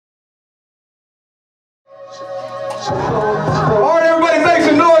All right, everybody make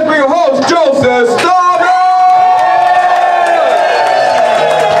some noise for your host, Joseph Stallman!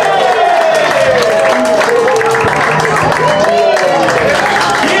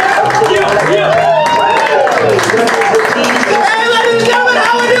 Hey, ladies and gentlemen,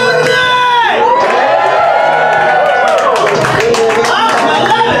 how we doing today? Awesome, I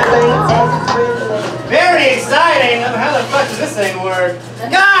love it. Very exciting. How the fuck does this thing work?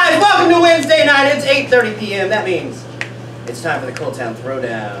 Guys, welcome to Wednesday night. It's 8:30 p.m. That means it's time for the coldtowne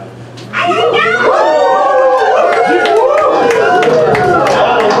throwdown.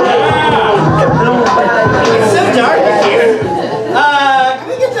 It's so dark in here. Can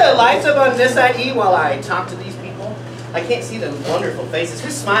we get the lights up on this side while I talk to these people? I can't see the wonderful faces.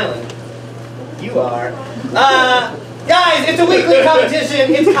 Who's smiling? You are. Guys, it's a weekly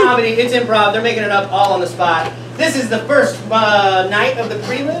competition. It's comedy. It's improv. They're making it up all on the spot. This is the first night of the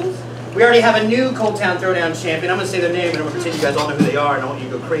prelims. We already have a new coldtowne throwdown champion. I'm going to say their name and I'm going to pretend you guys all know who they are and I want you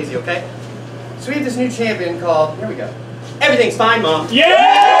to go crazy, okay? So we have this new champion called, here we go. Everything's fine, Mom. Yeah!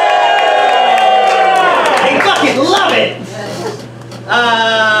 They fucking love it!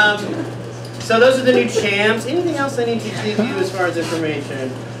 So those are the new champs. Anything else I need to give you as far as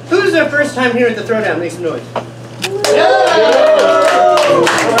information? Who's their first time here at the throwdown? Make some noise. Alright,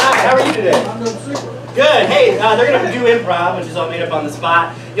 how are you today? I'm doing super. Good. Hey, they're going to do improv, which is all made up on the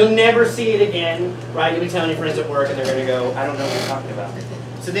spot. You'll never see it again, right? You'll be telling your friends at work and they're going to go, I don't know what you're talking about.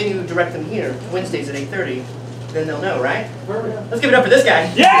 So then you direct them here, Wednesdays at 8:30. Then they'll know, right? Let's give it up for this guy.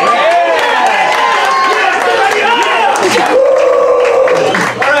 Yeah!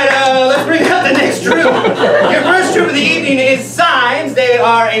 Alright, let's bring out the next troop. Your first troop of the evening is Signs. They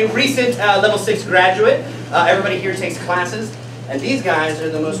are a recent level 6 graduate. Everybody here takes classes. And these guys are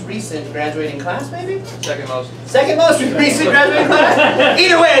the most recent graduating class, maybe? Second most. Second most recent graduating class?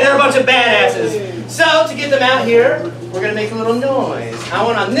 Either way, they're a bunch of badasses. So, to get them out here, we're going to make a little noise. I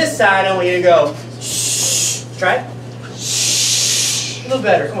want on this side, I want you to go, shh. Try it. Shh. A little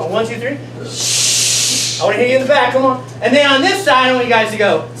better. Come on, 1, 2, 3. Shh. I want to hear you in the back, come on. And then on this side, I want you guys to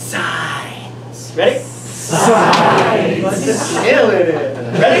go, signs. Ready? Signs. Let's chill it.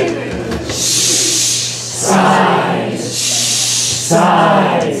 Ready? Signs.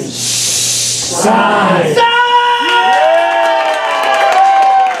 Signs! Signs! Signs!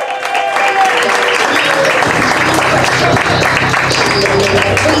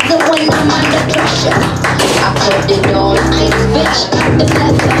 When I'm under pressure, I put it on ice, bitch, the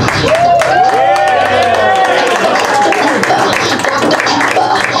pepper.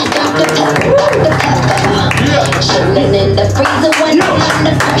 Chillin' in the freezer when I'm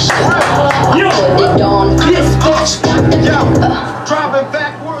under pressure. I put it on ice, bitch, Dr. Pepper. Driving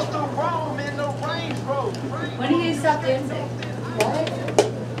backwards to Rome in the Range Road. When do you stop dancing? What?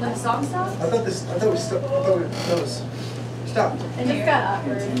 When the song stops? I thought we stopped. It just got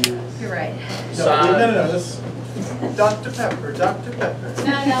awkward. You're right. No, this Dr. Pepper, Dr. Pepper.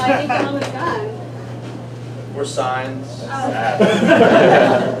 No, I think the moment's gone. We're signs. Oh.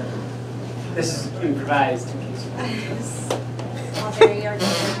 This is improvised. In case Oh, there you are.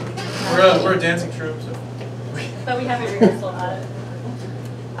 We're a dancing troupe, so. But we haven't rehearsed a lot.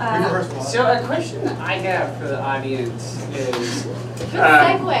 So a question that I have for the audience is... Good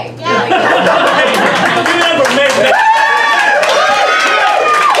segue. Yeah.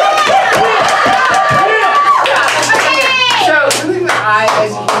 So something that I,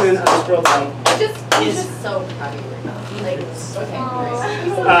 as a human, unscrolled on I'm just so proud of you right now. Like, okay,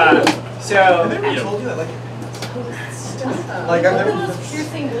 so... Have they ever told you that? Like I've never... the most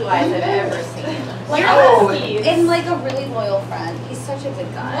piercing blue eyes I've ever seen. Like, oh, and like a really loyal friend. He's such a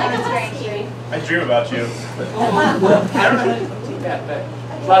good guy. like a very cute. I dream about you. I don't know how to do that, but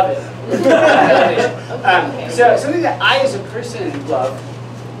love it. So something that I, as a person, love.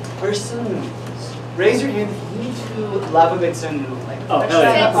 Raise your hand if you two love a good cinnamon roll. Like,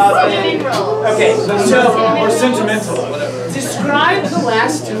 Cinnamon rolls. Okay, so Or sentimental, whatever. describe the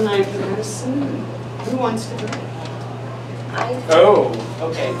last time you had a cinnamon. Who wants to go? Oh,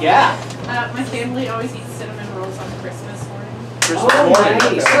 okay, yeah. My family always eats cinnamon rolls on Christmas morning. Oh,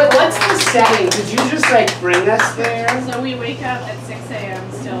 nice. So what's the setting? Did you just like bring us there? So we wake up at 6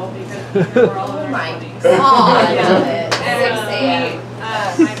 a.m. still because we're all in our 20s. God, I love it. 6 a.m.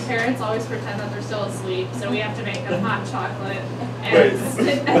 My parents always pretend that they're still asleep, so we have to make them hot chocolate and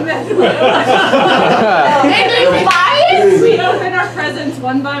then we open our presents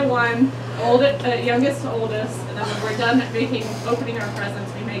one by one, youngest to oldest, and then when we're done opening our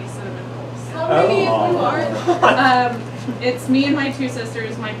presents, we make cinnamon rolls. How many of you are? It's me and my 2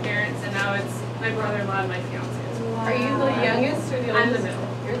 sisters, my parents, and now it's my brother-in-law and my fiance. Are you the youngest or the oldest? I'm the middle.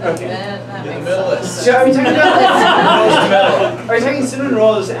 Okay. That You're the makes middleist. sense. So are we talking about Most middle. are we talking cinnamon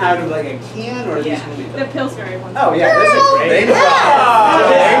rolls out of like a can or are these Yeah, gonna be the Pillsbury ones. Oh yeah, those are great. Name drop.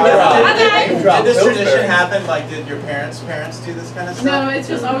 Yeah. Name drop. Okay. Name drop. Did this Pillsbury. tradition happen? Like, did your parents do this kind of stuff? No, it's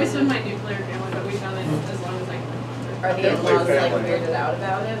just always been my nuclear family, but we've done it as long as I can remember. Are the in-laws like weirded out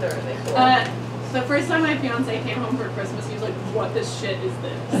about it, or are they cool? The first time my fiance came home for Christmas, he was like, "What the shit is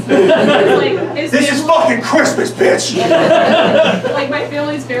this?" Like, his This is family- fucking Christmas, bitch! Like my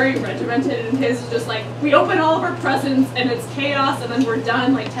family's very regimented, and his is just like we open all of our presents and it's chaos, and then we're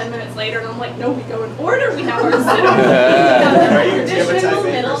done like 10 minutes later, and I'm like, no, we go in order. We have our cinnamon. Are you- do you have a type A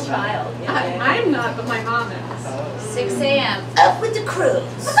middle person? child. I'm not, but my mom is. 6 a.m. Up with the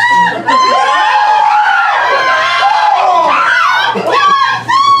crews.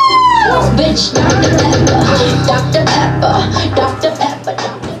 Bitch, Dr. Pepper, Dr. Pepper, Dr. Pepper,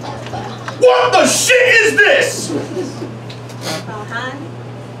 Dr. Pepper. What the shit is this?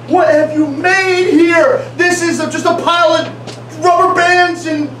 What have you made here? This is just a pile of rubber bands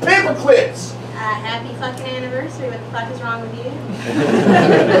and paper clips. Happy fucking anniversary. What the fuck is wrong with you?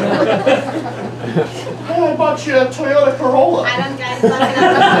 Oh, I bought you a Toyota Corolla. I don't guys fucking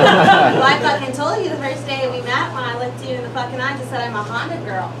well, I fucking told you the first day we met when I looked you in the fucking eye, I just said I'm a Honda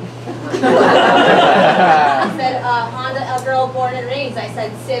girl. I said Honda girl born and raised. I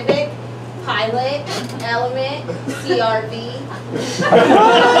said Civic, Pilot, Element, CRV.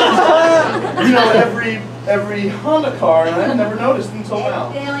 You know every Honda car, and I never noticed until now.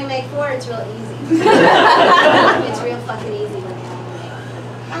 They only make 4, it's real easy. It's real fucking easy when they only make 4.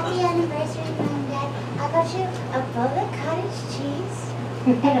 Happy anniversary, Mom and Dad. I got you a bowl of cottage cheese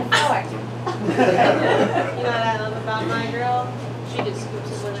and a fork. You know what I love about my girl? She just scoops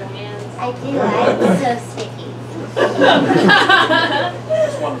it with her hands. I do. I'm so sticky.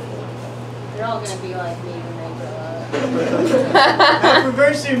 It's wonderful. They're all gonna be like me when they grow up. Happy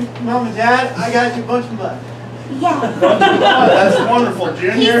anniversary, Mom and Dad. I got you a bunch of money. Yeah. Oh, that's wonderful, He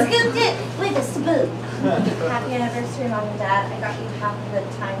Junior. scooped it with a spoon. Happy anniversary, Mom and Dad. I got you half of the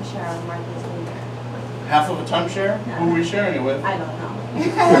timeshare on Martha's Vineyard. Half of a timeshare? Who are we sharing it with? I don't know.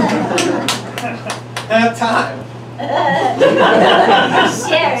 Have time.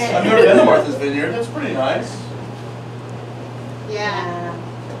 Share I've it. never been to Martha's Vineyard. That's pretty nice. Yeah.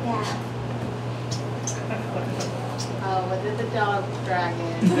 Yeah. Oh, what did the dog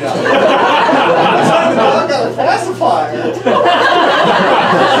dragon? Yeah. I got a pacifier.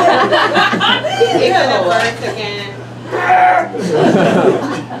 He's gonna birth again.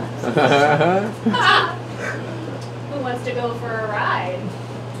 Who wants to go for a ride?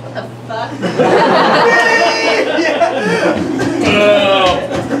 What the fuck?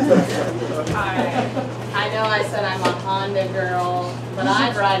 I know I said I'm a Honda girl, but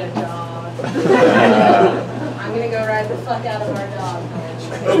I'd ride a dog. I'm gonna go ride the fuck out of our dog.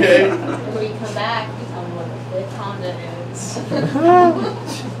 Okay. And when you come back, you tell me what the fifth Honda is.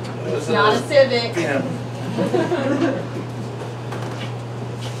 It's not a Civic. Yeah.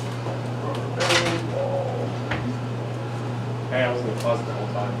 Hey, I was in the closet the whole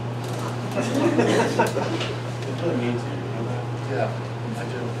time. It's really mean to you, you know that? Yeah, I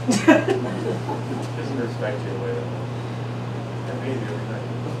do. Doesn't respect you the way that I made you every night.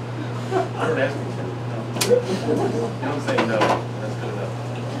 I don't ask me to. No. You don't say no. That's good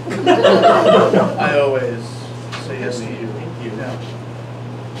enough. I always say yes to you. Thank you. Yeah.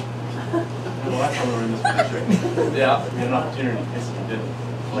 The last time we were in this position, Yeah. we had an opportunity. Yes, you didn't.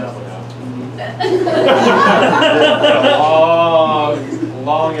 Last one out. A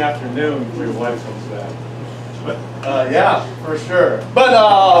long afternoon before your wife comes back. But Yeah, for sure. But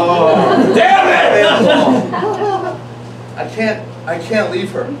damn it! I can't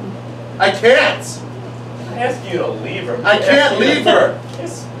leave her. I can't. I asked you to leave her. I can't leave her.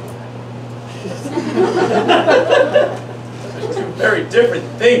 Kiss. Those are two very different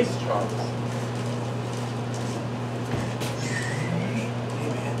things, Charles.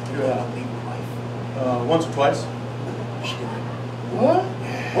 Yeah. Once or twice. What?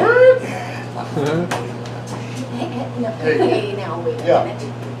 Word? No, Hey. hey, now wait a Yeah. minute.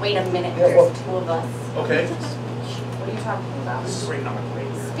 Wait a minute. Yeah, There's what? 2 of us. Okay. What are you talking about? This is right on my parade.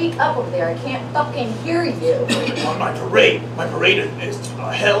 Speak up over there. I can't fucking hear you. On my parade. My parade is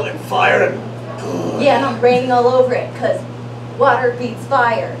hell and fire and. Yeah, and I'm raining all over it, because water beats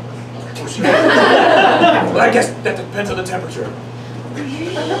fire. Well, I guess that depends on the temperature.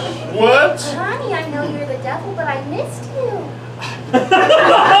 What? Honey, I know you're the devil, but I missed you. I'm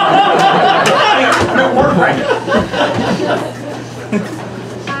at work right now.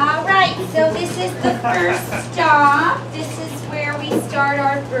 All right, so this is the first stop. This is where we start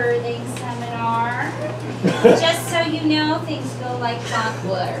our birthing seminar. Just so you know, things go like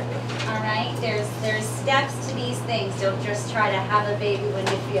clockwork. All right? There's steps to these things. Don't just try to have a baby when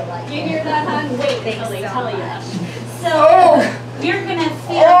you feel like it. You hear that, hon? Wait Thanks until they so tell you. much. So, we're gonna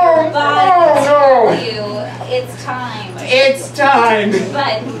feel your body tell you it's time. It's time.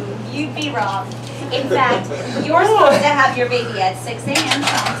 But you'd be wrong. In fact, you're supposed to have your baby at 6 a.m.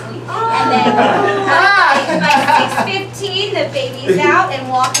 And then by 6:15, the baby's out and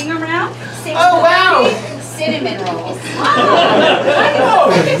walking around. 6:30, cinnamon rolls. I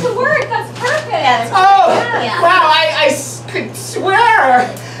can take it to work. That's perfect. Wow, I could swear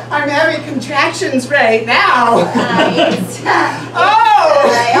I'm having contractions right now.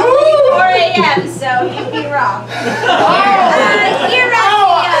 Only 4 a.m., so you'd be wrong. Here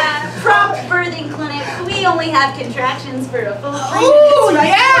at the prompt birthing clinic, we only have contractions for a full 3 minutes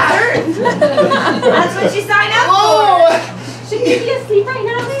right after birth. That's what you sign up for. Should we be asleep right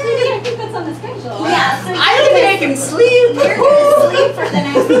now, Mary? I think that's on the schedule. Yeah, so I don't think I can sleep. You're gonna sleep for the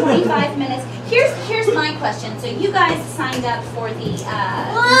next 25 minutes. Here's my question. So you guys signed up for the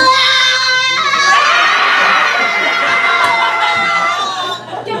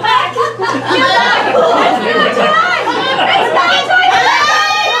Get back! Get back! It's not time! It's not time!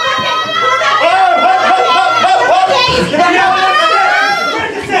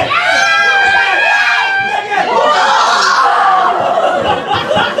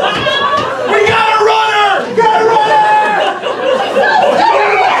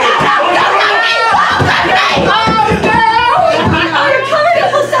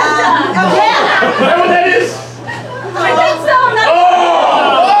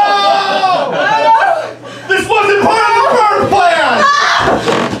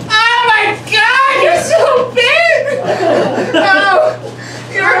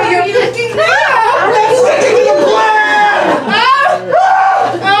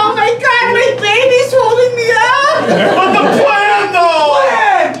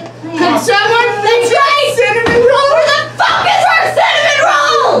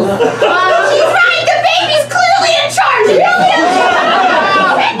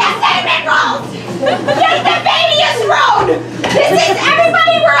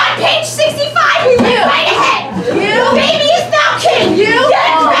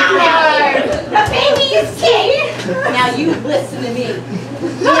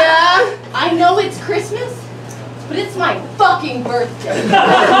 birthday.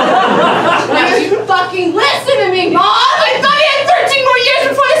 Now you fucking listen to me, Mom! I thought you had 13 more years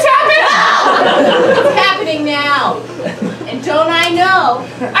before this happened! No! It's happening now. And don't I know?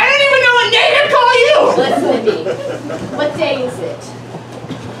 I don't even know what name to call you! Listen to me. What day is it?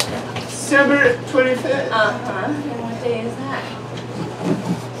 December 25th. Uh-huh. And what day is that?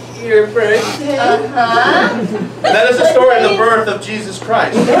 Your birthday. Uh-huh. That is the story of the birth of Jesus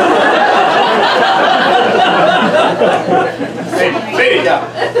Christ.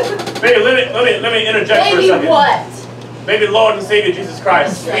 Baby, let me interject for a second. Baby what? Baby Lord and Savior Jesus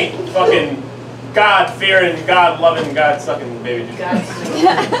Christ, sweet fucking God-fearing, God-loving, God-sucking baby Jesus Christ.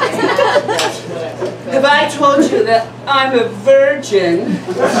 Have I told you that I'm a virgin?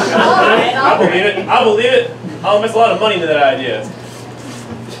 I believe it. I believe it. I'll invest a lot of money into that idea.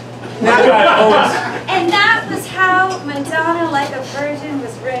 And that was how Madonna Like a Virgin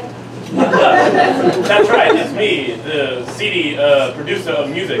was written. That's right, it's me, the CD producer of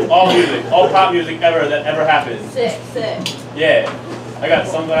music, all pop music ever that ever happened. Sick. Yeah, I got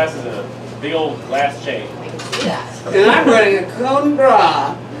sunglasses and a big old glass chain. I can see that. And I'm wearing a cone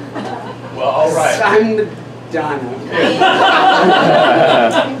bra. Well, all right. I'm Madonna.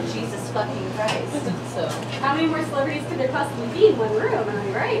 Jesus fucking Christ. So, how many more celebrities could there possibly be in one room? Am I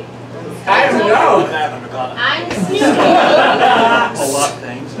right? I don't know. I'm sneaky. A lot of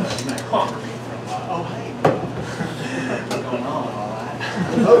things. Oh, hey. What's going on?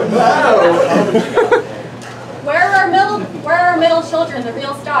 All that. Where are our middle children, the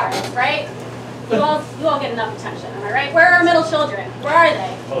real stars, right? You all get enough attention, am I right? Where are our middle children? Where are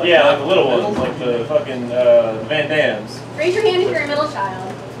they? Well, yeah, like the little ones, like the fucking Van Dams. Raise your hand if you're a middle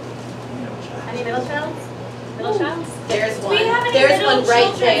child. Any middle childs? Middle childs? There's one. Do we have any There's middle one right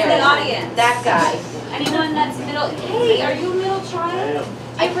children there. in the audience? That guy. Anyone that's middle? Hey, are you a middle child?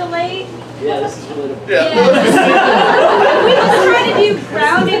 I relate. Yeah, this is relatable. We just try to do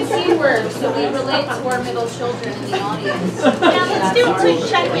grounded scene work so we relate to our middle children in the audience. Now let's do a quick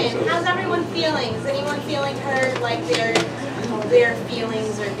check-in. How's everyone feeling? Is anyone feeling hurt, like their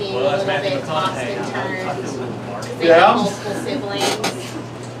feelings are being a little bit tossed and turned? Because they have multiple siblings.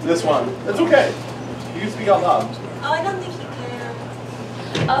 This one. It's okay. You can speak out loud. Oh, I don't think you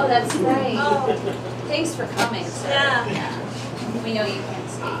can. Oh, that's right. Oh, Thanks for coming, sir. Yeah. We know you can't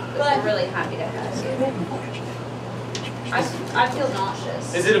speak. I'm really happy to have you. I feel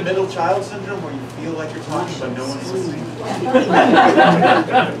nauseous. Is it a middle child syndrome where you feel like you're talking but no one's listening?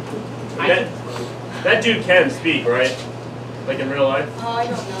 That dude can speak, right? Like in real life? Oh, I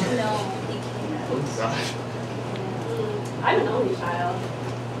don't know. No, he can't. Oh gosh. I'm an only child.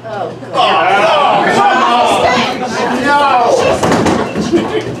 Oh,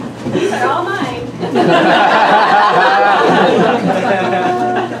 These are all mine.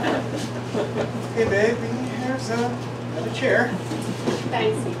 Hey baby, here's another chair.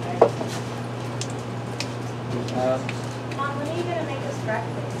 Thanks, sweetheart. Mom, when are you gonna make us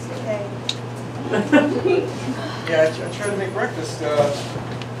breakfast today? Yeah, I tried to make breakfast. Dad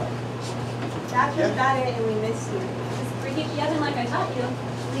just got in and we missed you. Just preheat the oven like I taught you.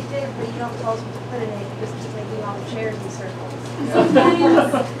 We did, but you don't tell us what to put in it. You just keep making all the chairs in circles.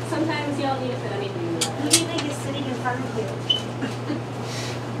 Sometimes you don't need to put anything in the oven. Who do you think is sitting in front of you?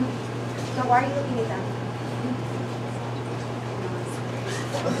 So why are you looking at them?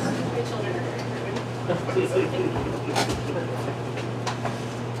 My children are very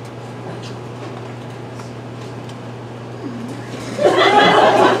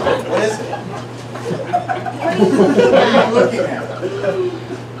What is it? What are you looking at?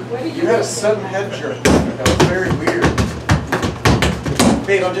 You had a sudden head jerk. That was very weird.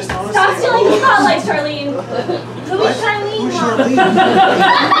 Babe, I'm just honestly. Stop stealing the spotlight, Charlene. Who is Charlene? Who's Mom? Charlene?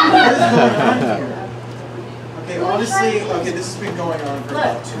 What is going on here? Okay, honestly, okay, this has been going on for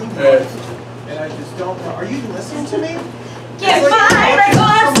about 2 months. And I just don't know. Are you even listening to me? Give my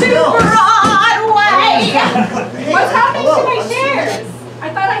regards to Broadway! Hey, What's happening hello, to my I'm shares? I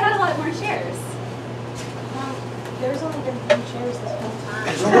thought I had a lot more shares. Mom, there's only been 3 chairs this whole time.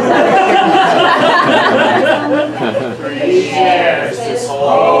 3 shares this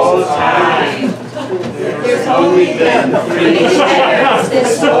whole time. There's only been 3 shares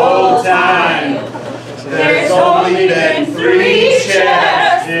this whole time. There's only been 3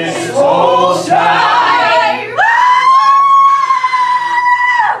 shares this whole time.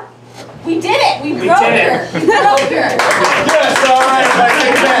 We did it! We broke did it. her! We broke her! Yes, all right. I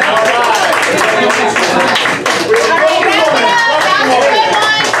think that.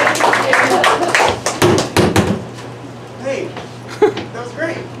 Hey, that was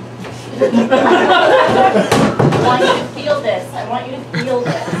great. I want you to feel this. I want you to feel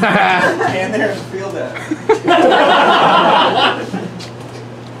this. Stand there and feel that.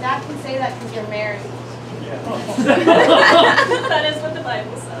 Dad can say that because you're married. That is what the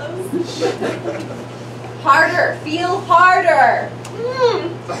Bible says. Harder. Feel harder.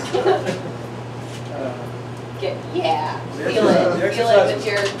 Yeah. Feel it. Feel it with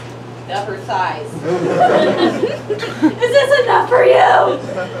your upper thighs. Is this enough for you?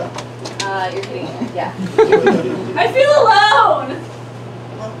 You're getting it. Yeah. I feel alone.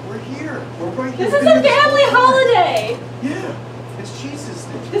 Well, we're here. We're right here. This is a family holiday. Yeah, it's Jesus'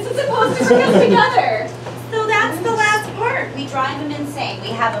 Day. This is supposed to bring us together. So that's the last part. We drive them insane.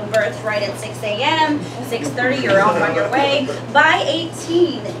 We have them birthed right at 6 a.m., 6:30, you're off on your way. By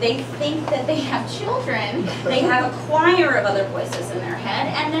 18, they think that they have children. They have a choir of other voices in their head,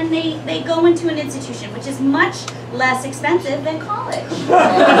 and then they go into an institution, which is much less expensive than college.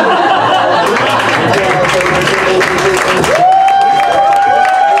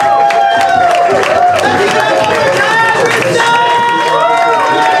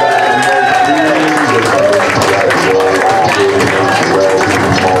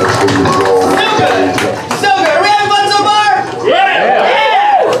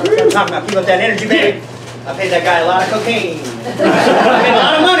 Talking about keep up that energy, baby. I paid that guy a lot of cocaine. I made a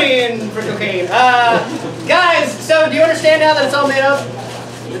lot of money for cocaine. Guys, so do you understand now that it's all made up?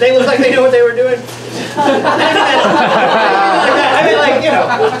 Did they look like they knew what they were doing? I mean, like, you know,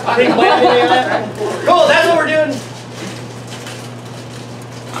 pre-planned any of that. Cool, that's what we're doing.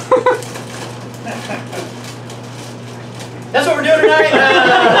 That's what we're doing tonight.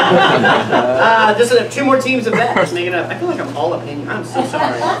 Just 2 more teams of vets making up. I feel like I'm all opinion. I'm so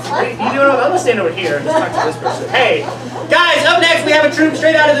sorry. You doing? I'm gonna stand over here and just talk to this person. Hey, guys, up next we have a troupe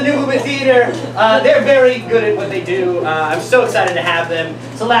straight out of the New Movement Theater. They're very good at what they do. I'm so excited to have them.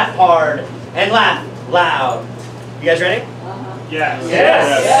 So laugh hard and laugh loud. You guys ready? Yes.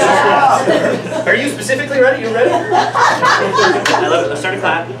 Yes. Are you specifically ready? You ready? I love it. Let's start a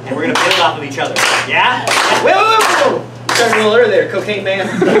clap, and we're gonna build off of each other. Yeah? Whoa! Started a little earlier, cocaine man.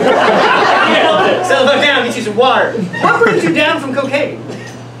 Settle back down, get you some water. What brings you down from cocaine?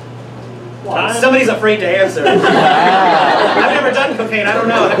 Somebody's afraid to answer. I've never done cocaine, I don't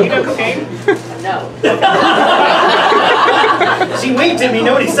know. Have you done cocaine? No. She winked at me,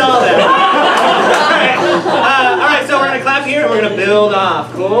 nobody saw that. All right, so we're going to gonna clap here and we're gonna build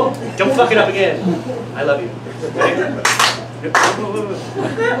off. Cool? Don't fuck it up again. I love you. Okay?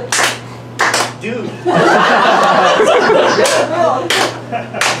 Dude.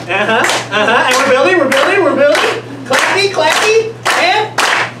 And we're building. Clappy, and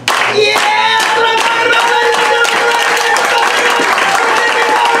yeah! That's what I'm talking about!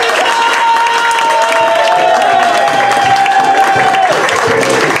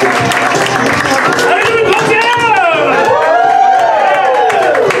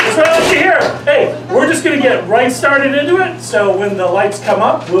 We're just going to get right started into it, so when the lights come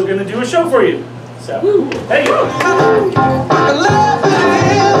up, we're going to do a show for you. So, hey!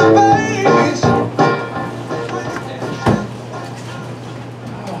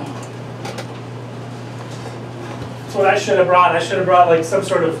 That's what I should have brought. I should have brought like some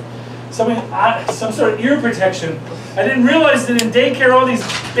sort of ear protection. I didn't realize that in daycare all these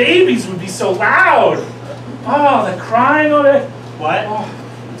babies would be so loud. Oh, the crying of it. What?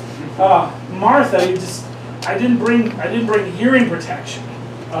 Martha, I didn't bring hearing protection.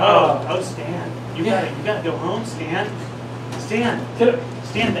 Oh, Stan, you gotta go home, Stan. Stan, the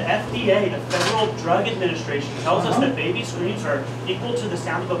FDA, the Federal Drug Administration, tells us that baby screams are equal to the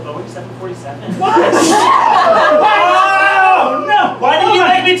sound of a Boeing 747. What? Oh no! Why did you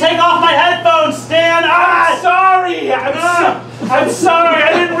make me take off my headphones, Stan? I'm sorry. I'm sorry.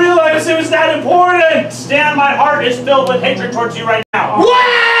 I didn't realize it was that important. Stan, my heart is filled with hatred towards you right now.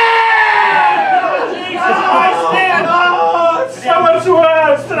 So much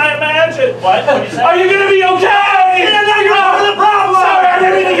worse than I imagined. What? What did you say? Are you going to be okay? Yeah, now you're over the problem. Sorry, I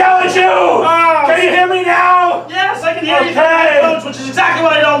didn't mean to yell at you. Can you hear me now? Yes, I can hear you through the headphones, which is exactly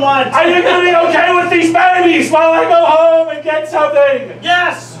what I don't want. Are you going to be okay with these babies while I go home and get something?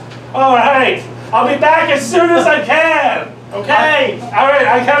 Yes. All right. I'll be back as soon as I can. Okay. All right,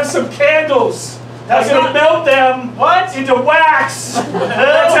 I have some candles. I'm going to melt them into wax.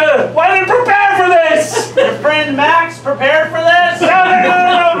 Why didn't prepare for this? Your friend Max prepared for this? No.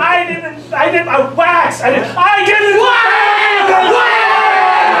 I didn't wax. I didn't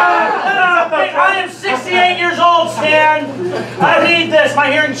I am 68 years old, Stan. I need this. My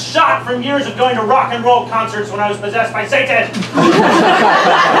hearing's shot from years of going to rock and roll concerts when I was possessed by Satan.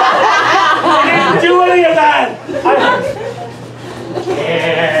 I didn't do any of that.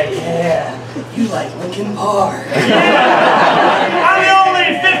 Yeah. You like Linkin Park. Yeah. I'm the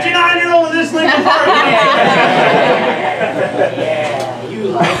only 59-year-old in this Linkin Park. Yeah. You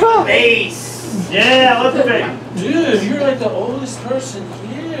like bass. Yeah, let's be. Dude, you're like the oldest person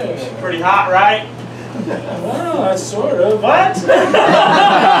here. Pretty hot, right? Well, sort of. What?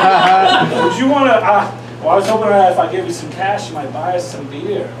 Would you want to, well, I was hoping if I gave you some cash, you might buy us some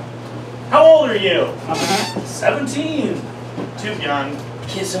beer. How old are you? I'm 17. Too young.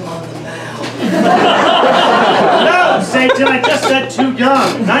 Kiss him on the mouth. No, Satan, I just said too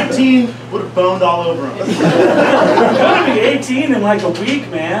young. 19 would have boned all over him. I'm gonna be 18 in like a week,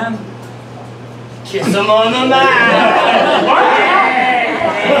 man. Kiss him on the mouth.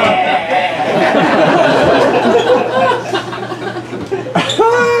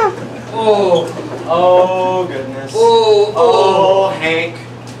 Oh goodness. Oh, Hank.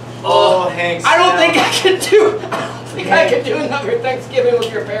 Oh, Hank. I don't think I can do another Thanksgiving with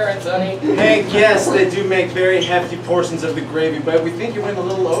your parents, honey. Hank, yes, they do make very hefty portions of the gravy, but we think you went a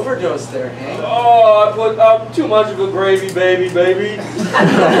little overdose there, Hank. Oh, I put up too much of a gravy, baby. We've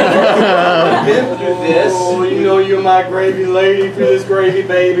been through this. Oh, you know you're my gravy lady for this gravy,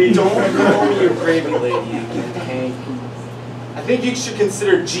 baby. Don't call me your gravy lady again, Hank. I think you should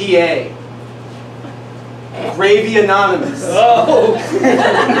consider GA. Gravy Anonymous. Oh.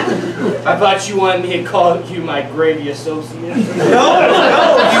 I thought you wanted me to call you my gravy associate. No,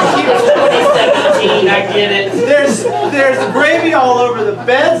 you keep 2017, I get it. There's gravy all over the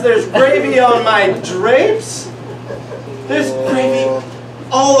beds, there's gravy on my drapes. There's gravy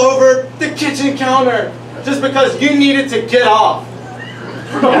all over the kitchen counter. Just because you needed to get off.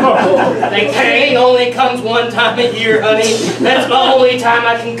 Thanksgiving only comes one time a year, honey. That's the only time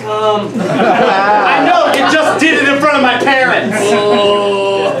I can come. I know, you just did it in front of my parents.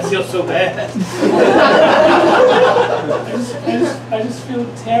 Oh, I feel so bad. I just feel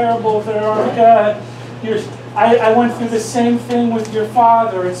terrible, Veronica. I went through the same thing with your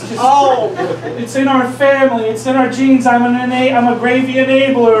father. It's just, it's in our family. It's in our genes. I'm a gravy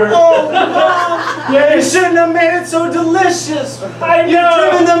enabler. Oh, Mom! Yes. You shouldn't have made it so delicious. I know. You've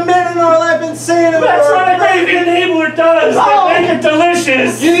driven the men in our life insane. That's what a gravy enabler does. They make it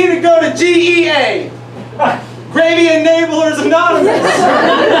delicious. You need to go to GEA. Gravy Enablers Anonymous.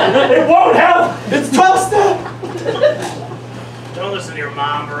 It won't help. It's 12-step. Don't listen to your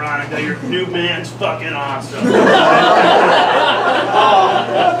mom, Veronica, your new man's fucking awesome.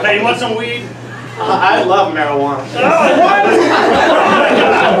 Hey, you want some weed? I love marijuana. Oh, what?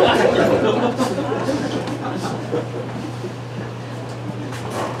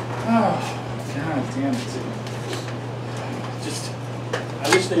 Oh, God damn it. Just,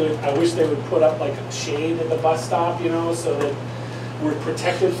 I wish they would put up like a shade at the bus stop, you know, so that we're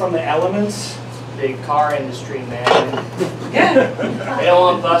protected from the elements. Big car industry, man. Yeah. They don't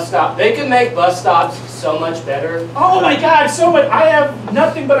want bus stops. They can make bus stops so much better. Oh my God, so much. I have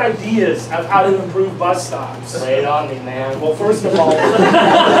nothing but ideas of how to improve bus stops. Lay it on me, man. Well, first of all,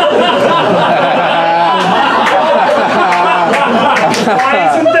 why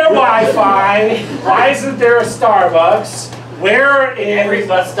isn't there Wi-Fi? Why isn't there a Starbucks? Where is... Every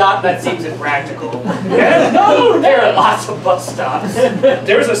bus stop? That seems impractical. Yeah, no, there are lots of bus stops.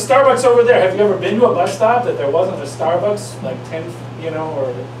 There's a Starbucks over there. Have you ever been to a bus stop that there wasn't a Starbucks like 10, you know,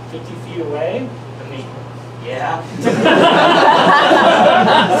 or 50 feet away? I mean, yeah.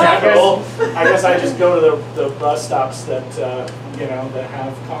 I guess I just go to the bus stops that, you know, that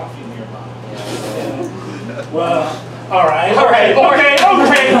have coffee nearby. Yeah. Well... All right, okay,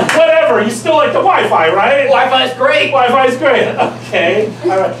 whatever. You still like the Wi-Fi, right? Wi-Fi's great. Wi-Fi's great. Okay,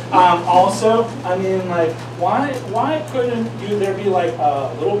 all right. Also, I mean, like, why couldn't there be like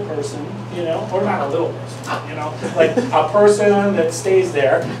a little person, you know, or not a little person, you know, like a person that stays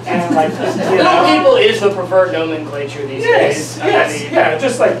there and like, you know, people is the preferred nomenclature these days. Yeah,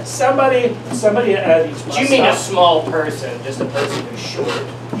 just like somebody at each bus You mean stop. a small person, just a person who's short?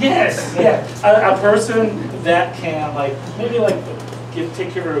 Yes, yeah, a person that can like maybe like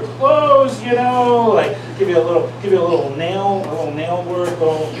take care of your clothes, you know, like give you a little nail work.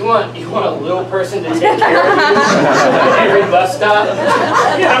 You want a little person to take care of you at every bus stop?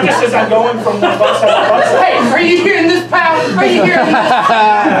 Yeah, I'm just as I'm going from one bus stop to bus stop. Hey, are you hearing this, pal? Are you hearing this?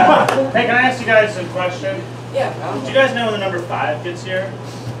 Hey, can I ask you guys a question? Yeah. Do you guys know when the number 5 gets here?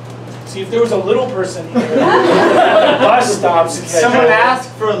 See, if there was a little person here, the bus stops. Someone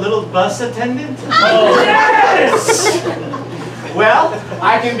asked for a little bus attendant? Oh, yes! Well,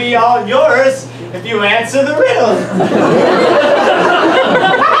 I can be all yours if you answer the riddle.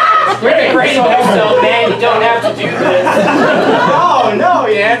 We're great so man, you don't have to do this. Oh, no,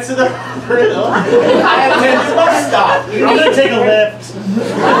 you answer the riddle. I attend the bus stop. I'm going to take a lift. No,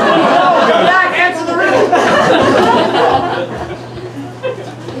 come back, answer the riddle.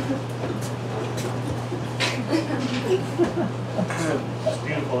 It's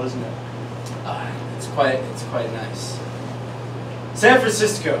beautiful, isn't it? It's quite nice. San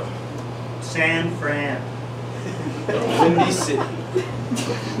Francisco. San Fran. The Windy City.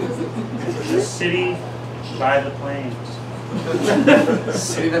 The city by the plains.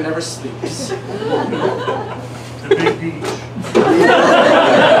 City that never sleeps. The big beach.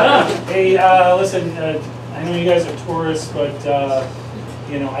 Hey, listen, I know you guys are tourists, but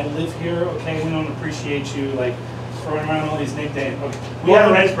you know, I live here. Okay, we don't appreciate you like throwing around all these nicknames. Okay. Born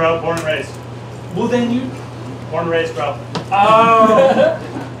and raised, bro. Born and raised. Well, then you. Born and raised, bro. Oh.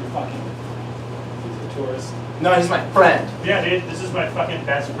 Fucking. He's a tourist. No, he's my friend. Yeah, dude. This is my fucking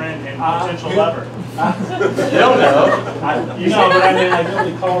best friend and potential lover. You don't know. You know, but I mean, like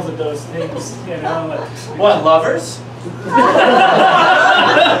nobody calls it those things. You know, like. What, lovers?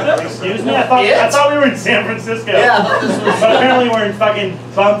 Excuse me? I thought we were in San Francisco. Yeah, I thought this was... But apparently we're in fucking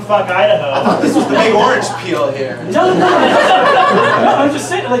bumfuck Idaho. I thought this was the big orange peel here. No, I'm just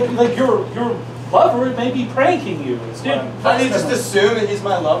saying, like your lover may be pranking you. Dude, how do you just assume that he's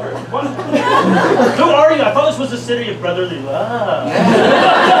my lover? What? Who are you? I thought this was a city of brotherly love.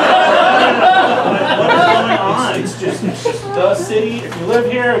 What is going on? It's just the city. If you live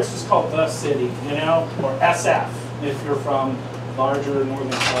here, it's just called the city, you know, or SF if you're from larger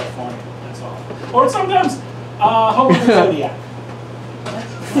Northern California. That's all. Or sometimes, Holy Zodiac.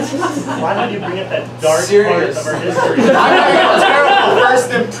 Why don't you bring up that dark part of our history? I'm having a terrible first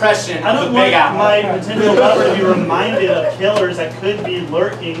impression I of don't the Big want Apple. my potential lover to be reminded of killers that could be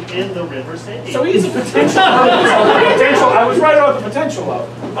lurking in the River City. So he's a potential. I was right about the potential of.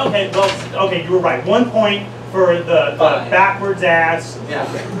 Okay, well, okay, you were right. 1 point for the backwards ass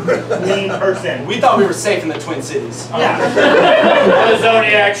mean person. We thought we were safe in the Twin Cities. Yeah. The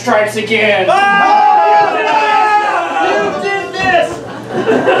Zodiac strikes again. Oh, you did this!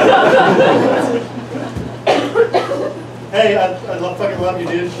 Hey, I fucking love you,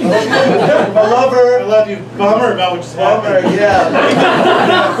 dude. My lover. I love you. Bummer about what just happened. Bummer,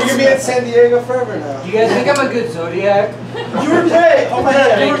 yeah. We can be in San Diego forever now. You guys think I'm a good Zodiac? You were great. Oh my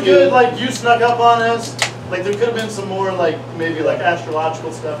god, you were Thank good. you. Like, you snuck up on us. Like there could have been some more like maybe like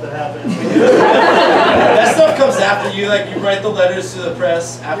astrological stuff that happened. That stuff comes after you. Like you write the letters to the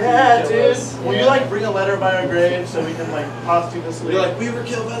press after Yeah, you kill dude. us. Will you like bring a letter by our grave so we can like posthumously? You're like, we were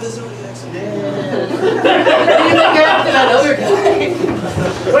killed by the Zodiacs. What do you think happened to that other guy?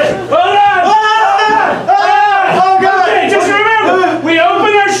 Wait, hold on! Oh God! Okay, just remember, we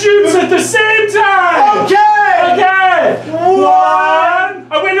open our chutes at the same time! Okay! Okay! One!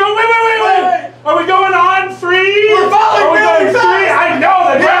 Oh, wait, no, wait! Are we going on 3? We're falling Are we really going fast! 3? I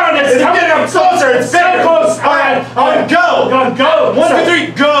know, the ground is It's coming getting up closer, it's so bigger. close. All right, On go! Go! 1, 2,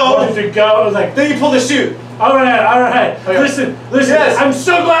 3, go! 1, 2, 3, go. Like, Then you pull the chute. all right. Okay. Listen. Yes. I'm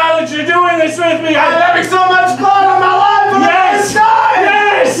so glad that you're doing this with me. I'm having so much fun on my life for the first time!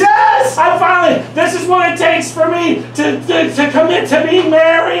 Yes! I finally, this is what it takes for me to commit to being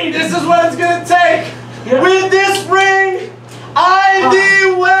married. This is what it's gonna take. Yeah. With this ring, I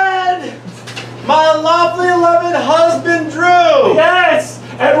thee wed, my lovely, loving husband Drew. Yes!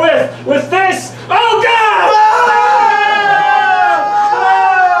 And with this, oh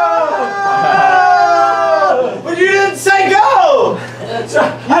God! But you didn't say go!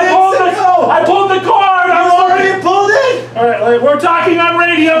 I pulled the cord! You already pulled it? Alright, we're talking on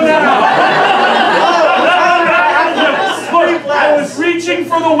radio now! I was reaching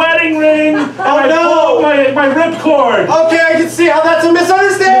for the wedding ring, and I pulled my ripcord. Okay, I can see how that's a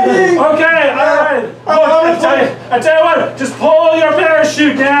misunderstanding. Okay, alright. I tell you what, just pull your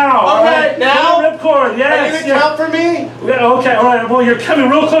parachute now. Okay, now? Pull the ripcord, yes. Are you gonna count for me? Okay, alright. Well, you're coming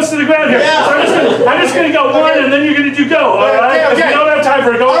real close to the ground here. Yeah. So I'm just gonna go 1, and then you're gonna do go. Alright? Okay. We don't have time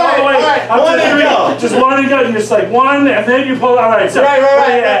for it. Go all the way. Alright. Up to 1 and 3. go. Just 1 and go. You're just like 1, and then you pull. Alright, so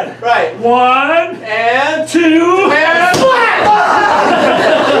Right. 1 And 2 and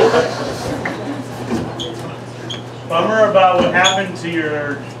Bummer about what happened to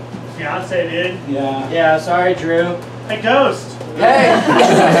your fiance, dude. Yeah, sorry, Drew. Hey, Ghost. Hey!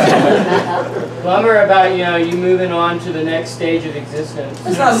 Bummer about, you moving on to the next stage of existence.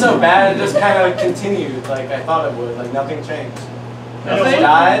 It's not so bad. It just kind of continued like I thought it would. Like nothing changed. Nothing?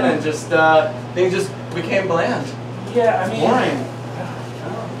 Died and just things just became bland. Yeah, I mean, Boring.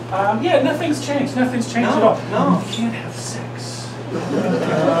 yeah, nothing's changed. Nothing's changed at all. No. You can't have sex.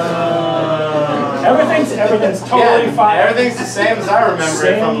 Everything's totally fine. Everything's the same as I remember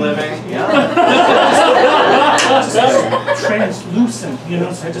it from living. Just translucent,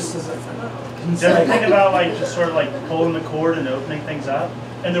 so I just Did you ever think about like just sort of like pulling the cord and opening things up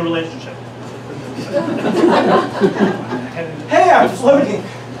in the relationship? Hey, I'm floating.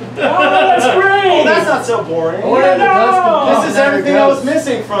 Oh, that's great. Oh, that's not so boring. This is everything I was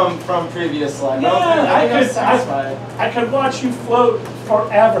missing from previous life. Yeah, I think I'm satisfied. I could watch you float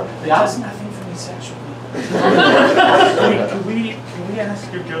forever. It Yeah. does nothing for me sexually. Can we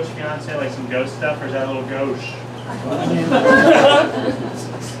ask your ghost fiance like some ghost stuff, or is that a little gauche?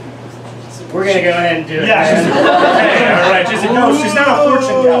 We're gonna go ahead and do it. Yeah. Okay, all right. She's a ghost. She's not a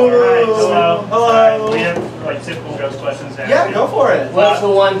fortune teller. All right. So, Hello. we have like typical ghost questions. Yeah, go for it. What's the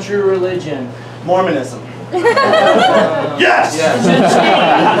one true religion? Mormonism. Yes. Yes. You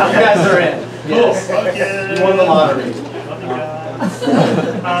guys are in. Yes. Okay. You won the lottery. Love you guys.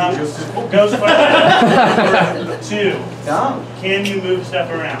 Ghost question number 2. Dumb. Can you move stuff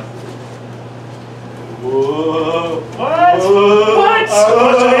around? Whoa. What? Whoa. What?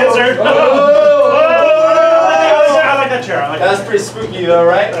 Question answered. Whoa. I like that chair. I like That's pretty spooky though,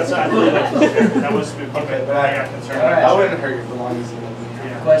 right? That's I really like that chair. That was spooky. Okay, but I got concerned. I wouldn't hurt you for long as you know.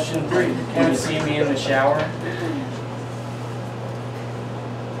 Question 3. Can you see me in the shower?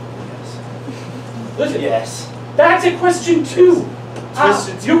 Yes. Back to question 2.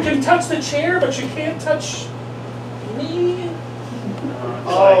 Question two. You can touch the chair, but you can't touch me.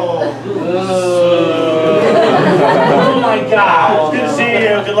 Oh. Oh my God. Good to see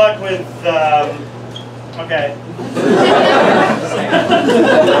you. Good luck with. Okay.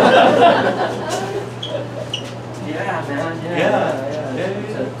 Yeah, man. Yeah.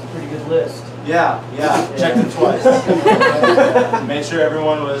 It's a pretty good list. Yeah. Checked it twice. Made sure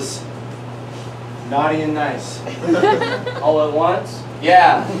everyone was naughty and nice. All at once?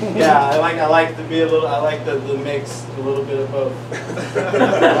 Yeah. I like to be a little. I like the mix, a little bit of both.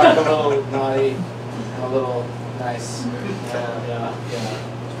 I like a little naughty and a little nice. Yeah.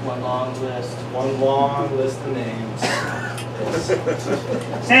 One long list. One long list of names.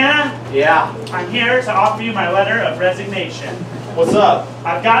 Santa, Yeah. I'm here to offer you my letter of resignation. What's up?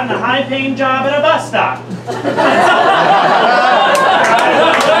 I've gotten a high-paying job at a bus stop.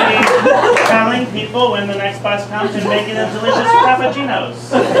 Telling people when the next bus comes and making them delicious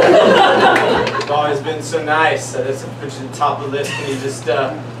frappuccinos. You've always been so nice. That it's put you at the top of the list, and you just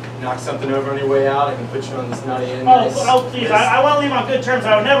knock something over on your way out, I can put you on this naughty end. Oh, please, I want to leave on good terms.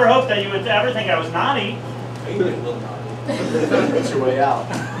 I would never hope that you would ever think I was naughty. You can be a little naughty. That's your way out.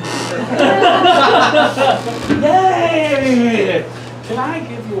 Yay! Can I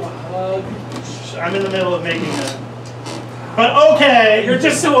give you a hug? I'm in the middle of making a... But okay! You're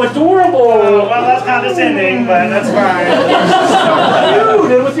just so adorable! Well, that's condescending, but that's fine. So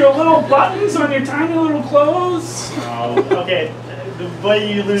cute! And with your little buttons on your tiny little clothes. Oh, okay. The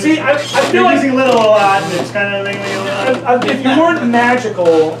way you lose... See, I feel you're like... using little a lot, and it's kind of making me a little... If you weren't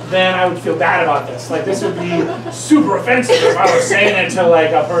magical, then I would feel bad about this. Like, this would be super offensive if I was saying it to,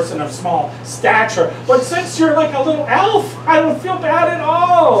 like, a person of small stature. But since you're like a little elf, I don't feel bad at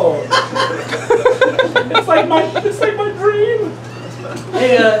all. It's like my dream.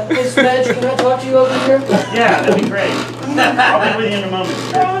 Hey, Smedge, can I talk to you over here? Yeah, that'd be great. I'll be with you in a moment.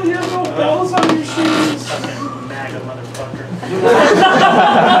 Oh, you have no bells on your shoes. Fucking MAGA motherfucker.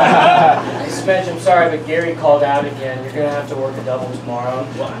 Smedge, I'm sorry, but Gary called out again. You're gonna have to work a double tomorrow.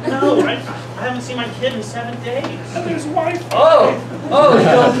 What? No, I haven't seen my kid in 7 days. And there's wife. Oh, you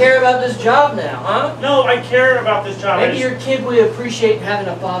don't care about this job now, huh? No, I care about this job. Maybe your kid would appreciate having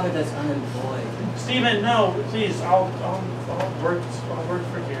a father that's unemployed. Steven, no, please, I'll work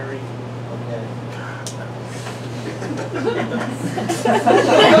for Gary. Okay.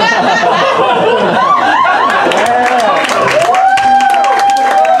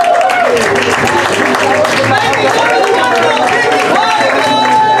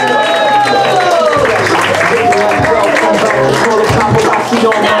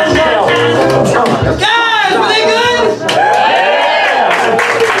 Guys, were they good? Yeah!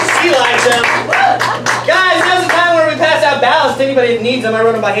 She likes them. Guys, now's the time where we pass out ballots to anybody that needs them. I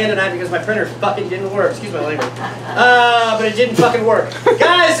wrote them by hand tonight because my printer fucking didn't work. Excuse my language. But it didn't fucking work.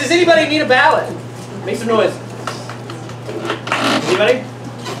 Guys, does anybody need a ballot? Make some noise. Anybody?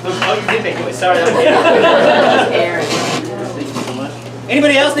 Oh, you did make noise. Sorry. That was Aaron. Thank you so much.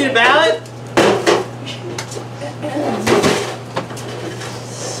 Anybody else need a ballot?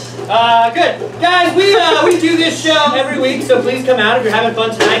 Good. Guys, we do this show every week, so please come out if you're having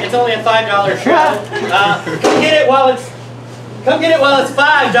fun tonight. It's only a $5 show. Come get it while it's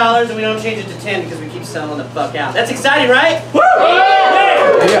 $5 and we don't change it to 10 because we keep selling the fuck out. That's exciting, right? Woo!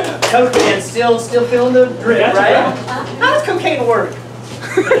 Yeah. Cocaine still feeling the drip, right? How does cocaine work?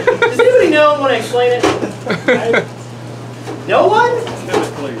 Does anybody know and want to explain it? No one?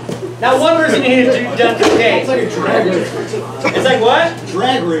 Not one person here has done cocaine. It's like a drag race. It's like what?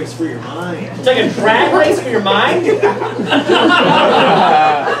 Drag race for your mind. It's like a drag race for your mind?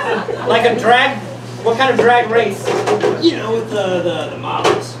 Like a drag... What kind of drag race? You know, with the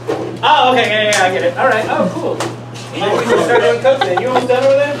models. Oh, okay, yeah, I get it. All right, oh, cool. Maybe we should start doing coke then. You almost done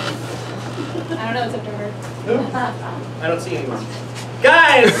over there? I don't know, it's up to her. Who? I don't see anyone.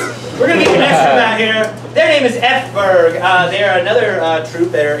 Guys, we're going to get the next troupe out here. Their name is F-Berg. They're another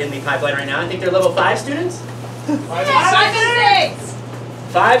troupe that are in the pipeline right now. I think they're level 5 students? 5 and 6.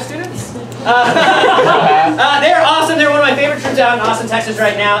 5 students? They're awesome. They're one of my favorite troops out in Austin, Texas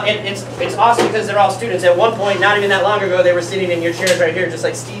right now. It's awesome because they're all students. At one point, not even that long ago, they were sitting in your chairs right here, just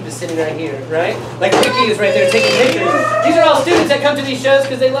like Steve is sitting right here, right? Like Vicky is right there taking pictures. These are all students that come to these shows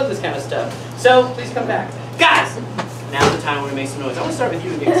because they love this kind of stuff. So please come back. Guys, now's the time when we make some noise. I want to start with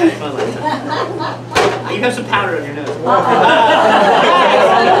you again because I had fun last time. You have some powder on your nose.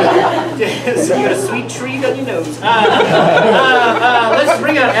 So you got a sweet treat on your nose. Let's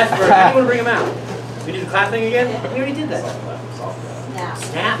bring out F-Berg. How do you want to bring him out? We do the clap thing again? We already did that.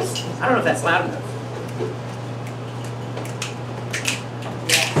 Snaps. I don't know if that's loud enough.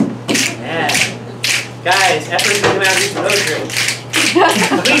 Yeah. Guys, F-Berg's going to come out and do some poetry.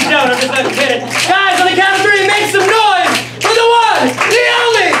 Please don't, I'm just not kidding. Guys, on the count of 3, make some noise for the one, the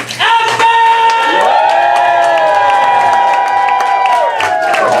only, F-Berg!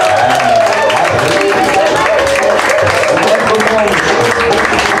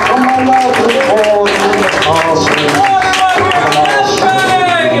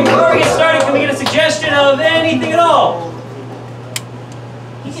 And before we get started, can we get a suggestion of anything at all?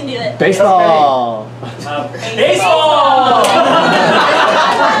 You can do it. Baseball! Baseball!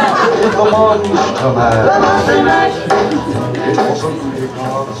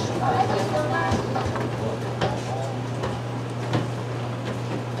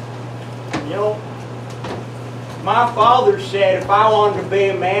 You know, my father said if I wanted to be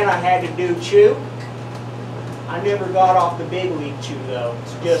a man, I had to do chew. I never got off the big league chew though.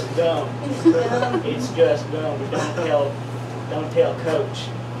 It's just dumb. It's just dumb. But don't tell Coach.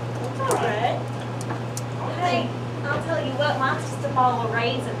 It's alright. Hey, I'll tell you what, mine's just a ball of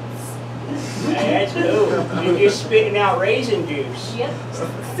raisins. Hey, that's cool. You're just spitting out raisin juice. Yep,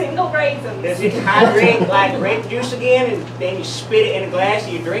 single raisin. Does it hydrate like grape juice again, and then you spit it in a glass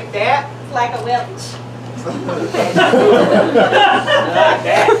and you drink that? It's like a Welch. I like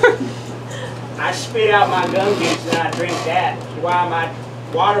that. I spit out my gum juice and I drink that. That's why my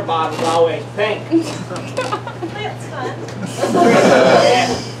water bottle's always pink. That's fun. Yeah.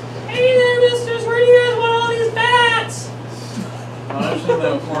 Hey there, misters, where do you guys want all these bats? Oh, there's some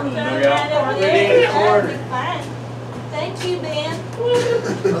little corn in the dugout. Over Put it in the corner. Fine. Thank you, Ben.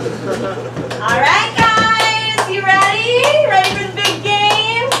 All right, guys, you ready? Ready for the big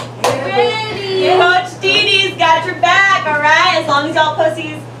game? Ready. Coach Dee Dee's got your back, all right? As long as y'all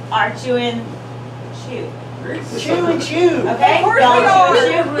pussies are chewing chew. Chew and chew. Okay? Of course Y'all we are. chew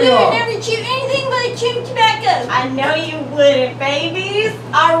and chew. We would never chew anything but chew tobacco. I know you wouldn't, babies.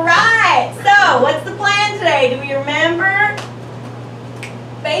 All right. So, what's the plan today? Do we remember?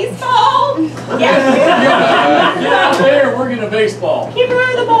 Baseball? Yeah. Get out there, we're gonna baseball. Keep your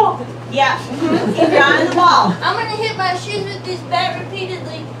eye on the ball. Yeah. Keep your eye on the ball. I'm gonna hit my shoes with this bat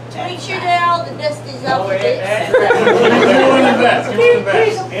repeatedly to make sure that all the dust is off of it. That's right. Give me one of the best. Give me one of the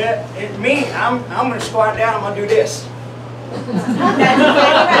best. Yeah, it's me. I'm gonna squat down. I'm gonna do this. That's exactly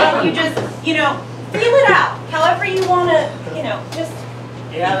right. You just, feel it out. However you want to, just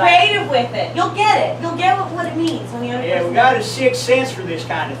be creative with it. You'll get it. You'll get what it means when the other Yeah, we person got a sixth sense for this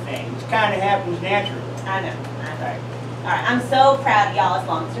kind of thing. This kind of happens naturally. I know. All right. I'm so proud of y'all as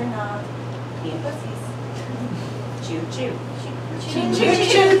long as you're not being pussies. Choo choo. Choo choo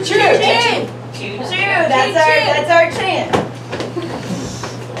choo choo choo. Choo choo. That's our chant.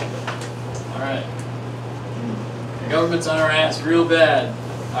 All right. The government's on our ass real bad.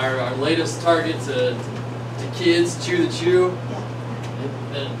 Our latest target to kids, chew the chew.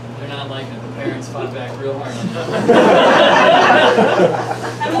 They're not liking it. The parents fought back real hard on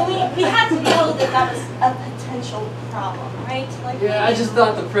I mean, we had to know that was a potential problem, right? Like, Yeah, I just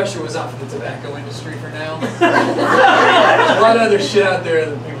thought the pressure was off the tobacco industry for now. There's a lot of other shit out there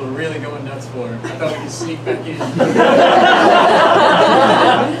that people are really going nuts for. I thought we could sneak back in. I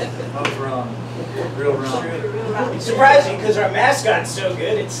was wrong. Real wrong. It's surprising because our mascot's so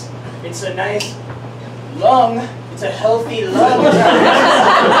good. It's a nice lung. It's a healthy lung.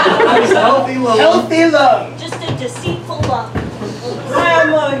 Nice healthy lung. Healthy lung. Just a deceitful lung.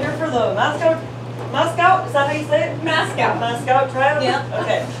 I'm here for the mascot. Mascot? Is that how you say it? Mascot. Mascot trial? Yeah.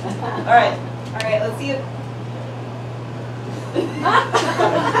 Okay. All right. Let's see it.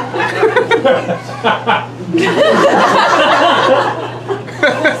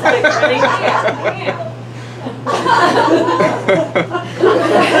 Ready? Yeah.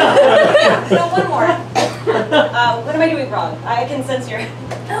 So one more. What am I doing wrong? I can sense your...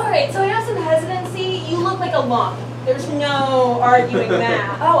 Alright, so I have some hesitancy. You look like a lump. There's no arguing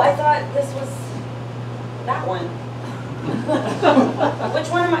that. Oh, I thought this was... that one. Which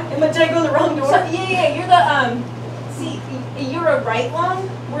one am I... Did I go in the wrong door? So, yeah, you're the, see, you're a right lung.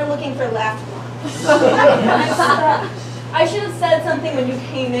 We're looking for left lung. I should have said something when you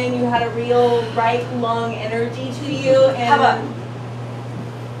came in. You had a real right lung energy to you. And how about...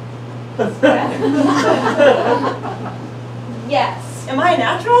 Yes. Am I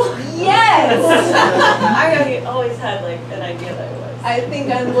natural? Yes! I always had like an idea that I was. I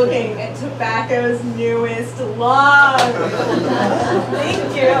think I'm looking at tobacco's newest lung.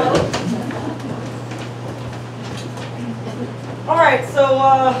 Thank you. Alright, so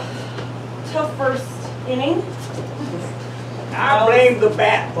tough first inning. I blame the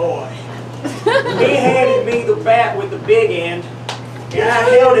bat boy. He handed me the bat with the big end, and I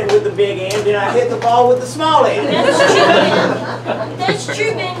held it with the big end, and I hit the ball with the small end. That's true, Ben. That's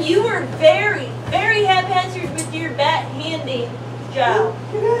true, Ben. You were very, very haphazard with your bat handing job.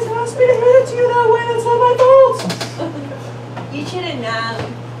 You guys asked me to hand it to you that way. That's not my fault. You should have known.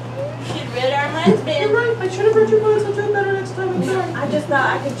 You should have read our minds, Ben. You're right. I should have read your minds. I'll do it better next time. I'm sorry. I just thought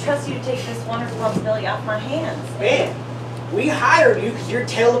I could trust you to take this one responsibility off my hands. Ben, we hired you because you're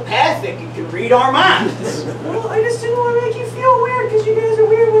telepathic and can read our minds. Well, I just didn't want to make you feel weird because you guys are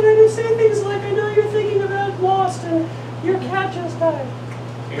weird when I just say things like, I know you're thinking about Lost and your cat just died.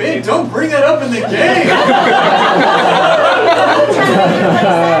 Ben, don't bring that up in the game!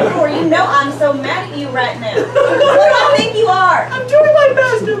 You know I'm so mad at you right now. Who do I think you are? I'm doing my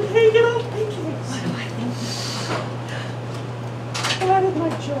best, okay? Get off my case. What do I think? I did my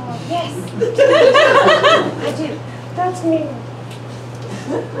job. Yes. I do. That's mean.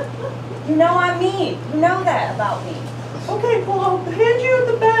 You know I'm mean. You know that about me. Okay, well, I'll hand you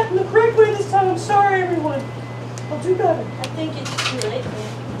the bat in the correct way this time. I'm sorry, everyone. I'll do better. I think it's too late, Ben.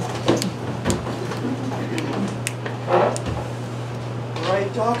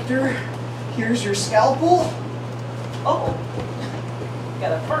 Right, doctor? Here's your scalpel. Oh.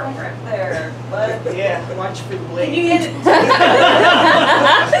 Got a firm grip there, bud. Yeah, watch for the blade. Can you hit it?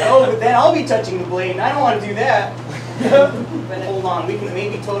 Oh, but then I'll be touching the blade, and I don't want to do that. But hold on, we can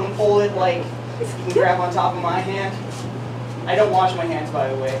maybe totem pole it like you can grab on top of my hand. I don't wash my hands, by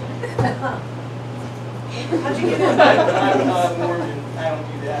the way. How'd you get it? I'm Mormon. I don't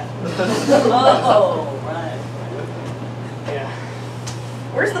do that. Oh, right. Yeah.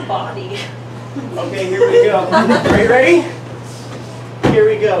 Where's the body? Okay, here we go. Are you ready? Here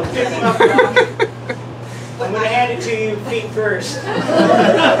we go. 50 up rock. I'm gonna hand it to you feet first.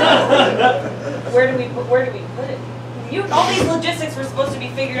 Where do we put it? All these logistics were supposed to be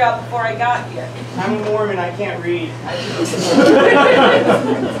figured out before I got here. I'm a Mormon. I can't read.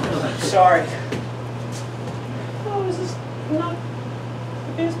 Sorry. Oh, is this not a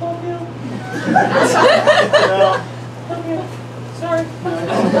baseball field? No. Okay, sorry.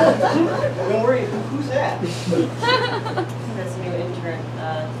 Don't worry. Who's that? This new intern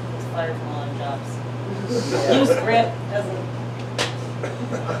was fired from a lot of jobs. Loose grip doesn't.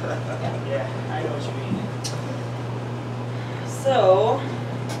 Yeah, I know what you mean. So,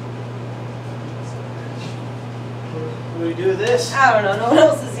 What do we do with this? I don't know. No one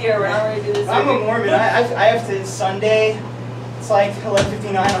else is here. We're not ready to do this. I'm a Mormon. I have to Sunday. It's like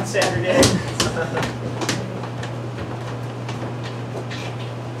 11:59 on Saturday.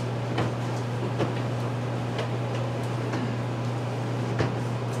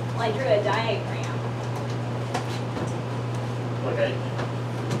 Well, I drew a diagram. Look,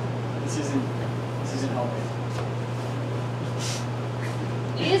 this isn't helping.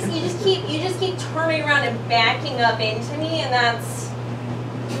 You just keep turning around and backing up into me, and that's.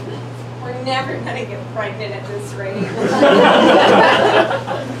 We're never gonna get pregnant at this rate.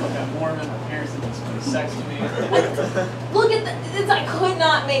 I'm Mormon. My parents think it's funny sex to me. Look at this. I could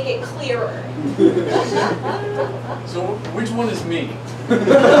not make it clearer. So which one is me? So,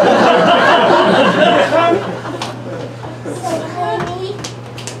 honey,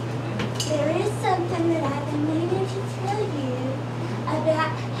 there is something that I've been meaning to tell you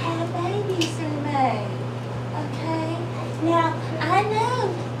about how babies are made. Okay? Now, I know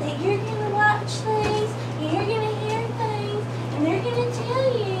that you're going to watch things, and you're going to hear things, and they're going to tell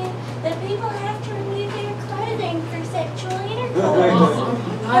you that people have to remove their clothing for sexual intercourse.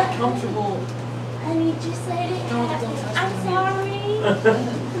 I'm not comfortable. Honey, just let it happen. I'm sorry.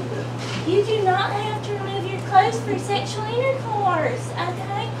 You do not have to remove your clothes for sexual intercourse,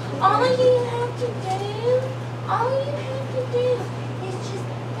 okay? All you have to do is just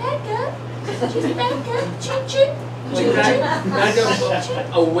back up. Just back up. Choo-choo. Back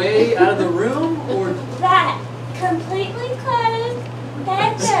up away out of the room, or Right. Completely closed.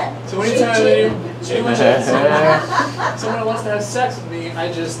 Back up. so anytime someone wants to have sex with me,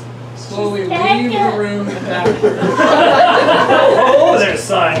 I just slowly leave the room and back. Oh, there,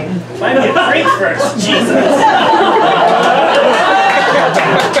 son. Might be a freak first. Jesus.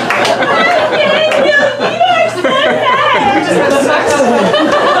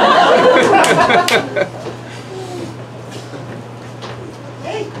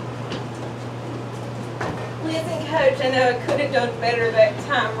 Listen, Coach, I know I could have done better that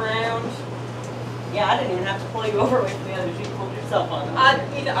time round. Yeah, I didn't even have to pull you over with me. You pulled yourself on. I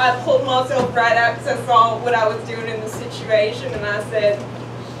pulled myself right out because I saw what I was doing in the situation, and I said,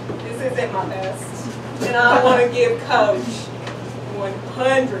 "This isn't my best." And I want to give Coach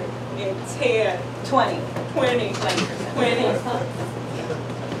 110, 20.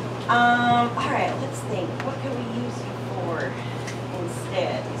 All right, let's think. What can we use you for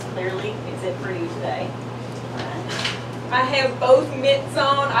instead? Clearly, is it for you today? I have both mitts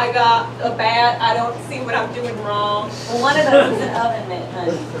on. I got a bat. I don't see what I'm doing wrong. Well, one of those is an oven mitt,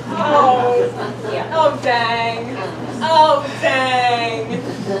 honey. Oh, yeah. Oh, dang. Oh, dang.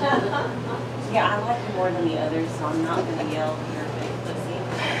 Yeah, I like you more than the others, so I'm not going to yell your big pussy.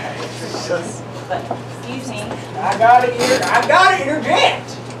 But, excuse me. I gotta interject.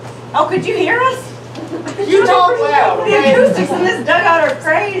 Oh, could you hear us? You talk loud, The okay? acoustics in this dugout are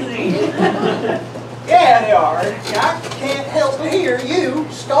crazy. Yeah, they are. I can't help but hear you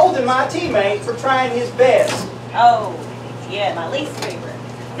scolding my teammate for trying his best. Oh, yeah, my least favorite.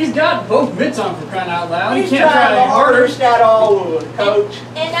 He's got both mitts on for crying out loud. He's He can't try trying any the harder. hardest at all would, Coach.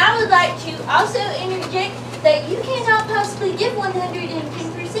 And I would like to also interject that you cannot possibly give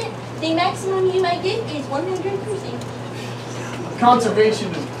 110%. The maximum you may give is 100%.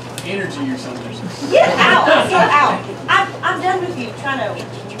 Conservation of energy or something. Get out! Get out! I'm done with you trying to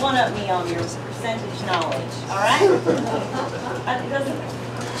one-up me on your percentage knowledge, alright? It doesn't...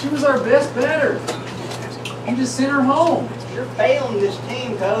 She was our best batter. You just sent her home. You're failing this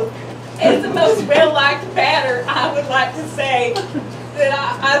team, Coach. As the most well-liked batter, I would like to say that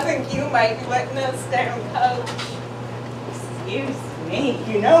I think you may be letting us down, Coach. Excuse me.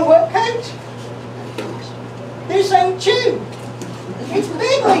 You know what, Coach? This ain't chew. It's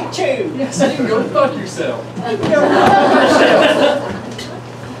big league chew. Yes, you can go fuck yourself. You can go fuck yourself.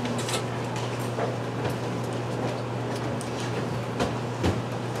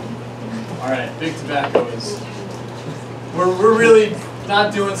 Alright, Big Tobacco is... We're really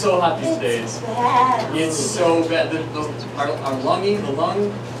not doing so hot these days. Bad. It's so bad. Our lungy, the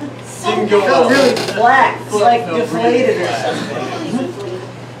lung didn't Go go well. really flat. It's like No, deflated really or flat. something.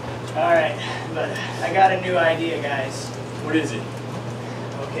 Alright, but I got a new idea, guys. What is it?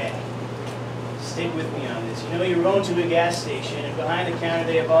 Okay. Stick with me on this. You know, you're going to a gas station, and behind the counter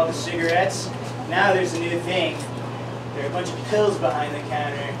they have all the cigarettes. Now there's a new thing. There are a bunch of pills behind the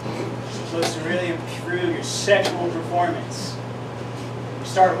counter. It's supposed to really improve your sexual performance. We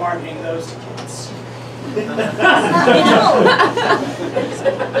start marketing those to kids. You know,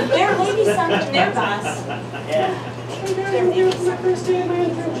 there may be something there, boss. Yeah. There may be something.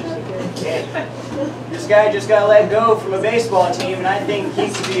 This guy just got let go from a baseball team, and I think he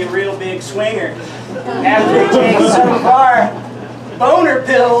could be a real big swinger after he takes some of our boner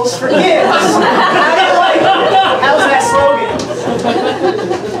pills for kids. How do you like it? How's that slogan?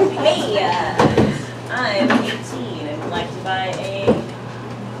 Hey, I'm 18 and would like to buy a...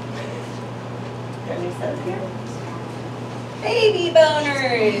 Baby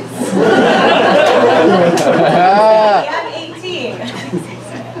boners! Hey, I'm 18.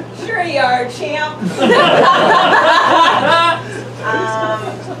 Sure you are, champ.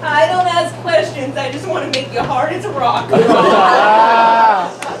 I don't ask questions, I just want to make you hard as a rock.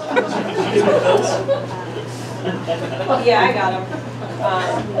 Yeah, I got them.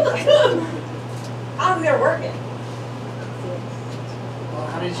 They're working. Well,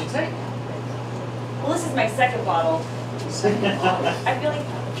 how did you take? Well, this is my second bottle. I feel like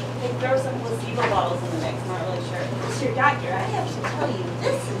they throw some placebo bottles in the mix. I'm not really sure. Mr. Doctor, I have to tell you,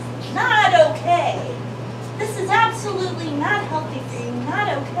 this is not okay. This is absolutely not healthy for you. Not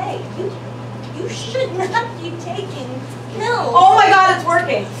okay. You should not be taking pills. Oh my God, it's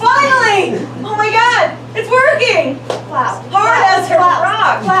working! Finally! Oh my God, it's working! Wow. Hard as a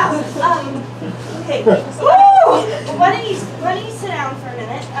rock. Wow. Okay. Woo! Why don't you sit down for a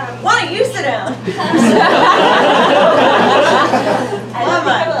minute? Why don't you sit down? I don't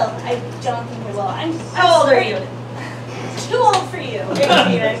think I will. I don't think I will. How old are you? Too old for you. 18. I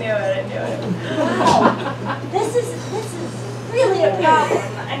knew it. Wow. This is really a problem.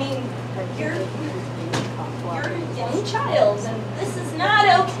 I mean, you're a young child, and this is not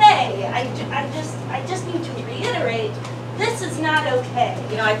okay. I just need to reiterate. This is not okay.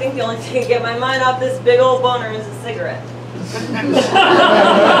 You know, I think the only thing to get my mind off this big old boner is a cigarette.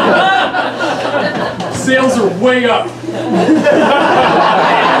 Sales are way up.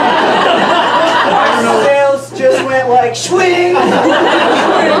 Sales just went like swing.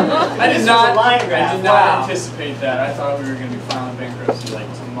 I did not Wow. anticipate that. I thought we were going to be filing bankruptcy like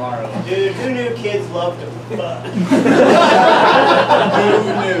tomorrow. Dude, who knew kids love to fuck?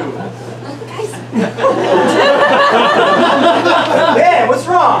 Who knew? Man, what's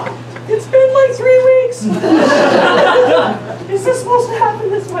wrong? It's been like 3 weeks. Is this supposed to happen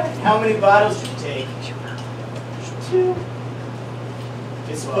this way? How many bottles did you take? 2.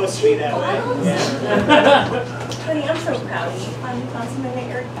 It's supposed to be that way. Yeah. Honey, I'm so proud of you. I'm complimenting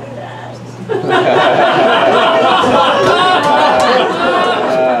Eric for that.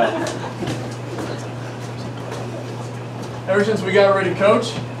 Ever since we got rid of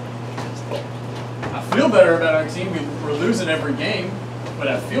Coach, I feel better about our team. We're losing every game, but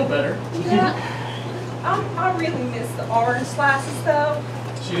I feel better. Yeah. I really miss the orange slices though.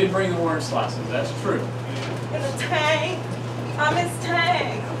 She did bring the orange slices, that's true. And the Tang. I miss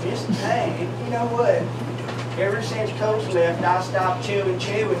Tang. Miss Tang, you know what? Ever since Coach left, I stopped chewing,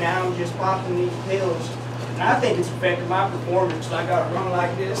 and now I'm just popping these pills. And I think it's affected my performance. I got to run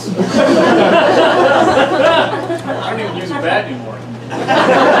like this. I don't even use a bat anymore.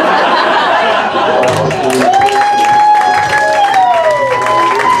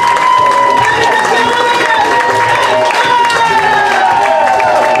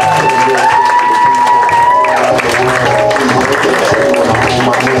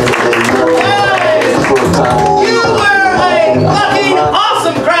 Fucking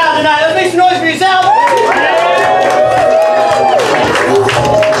awesome crowd tonight. Let's make some noise for yourself.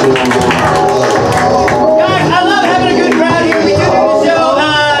 Guys, I love having a good crowd here. We do the show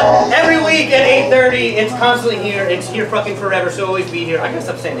every week at 8:30. It's constantly fucking forever, so always be here. I gotta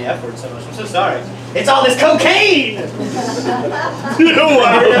stop saying the F word so much. I'm so sorry. It's all this cocaine! Guys,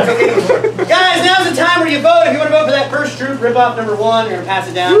 now's the time where you vote. If you want to vote for that first troop, rip off number 1. You're gonna pass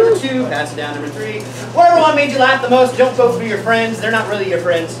it down number 2, pass it down number 3. Whatever one made you laugh the most, don't vote for your friends. They're not really your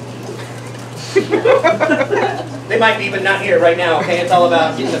friends. They might be, but not here right now, okay? It's all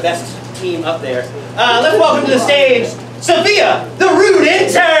about getting the best team up there. Let's welcome to the stage, Sophia, the rude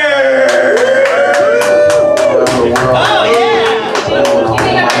intern! Oh, yeah! You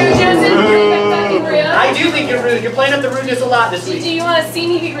think I'm rude, Joseph? You think I'm fucking rude? I do think you're rude. You're playing up the rudeness a lot this week. Do you want to see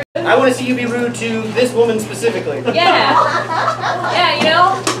me be rude? I want to see you be rude to this woman specifically. Yeah. Yeah, you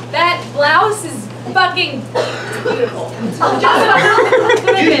know, that blouse is fucking beautiful. Joseph, I'm not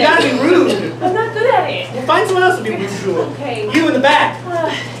good at You it. gotta be rude. I'm not good at it. Well, find someone else to be rude to. Okay. You in the back.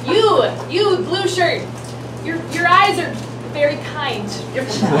 You blue shirt. Your eyes are very kind.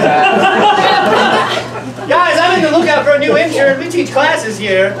 Guys, I'm in the lookout for a new intern. We teach classes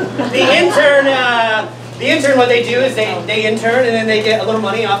here. The intern, what they do is they intern and then they get a little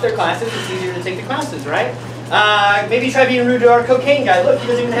money off their classes. It's easier to take the classes, right? Maybe try being rude to our cocaine guy. Look, he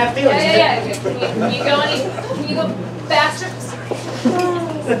doesn't even have feelings. Yeah. Can you go faster?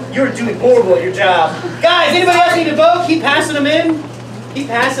 You're doing horrible at your job. Guys, anybody else need to vote? Keep passing them in. Keep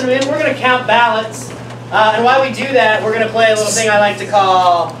passing them in. We're going to count ballots. And while we do that, we're going to play a little thing I like to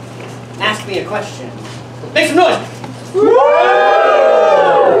call Ask Me a Question. Make some noise. Woo!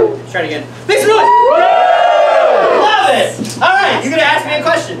 Let's try it again. Make some noise. Woo! Love it. All right, you're going to ask me a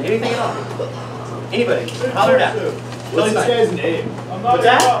question. Anything at all. Anybody. Holler it out. What's this guy's name? What's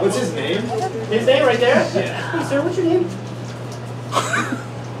that? What's his name? His name right there? Yeah. Hey, sir, what's your name?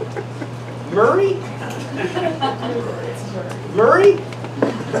 Murray? Murray?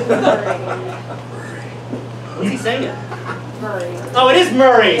 What's he saying? Murray. Oh, it is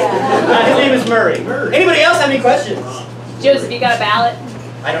Murray. His name is Murray. Anybody else have any questions? Joseph, you got a ballot?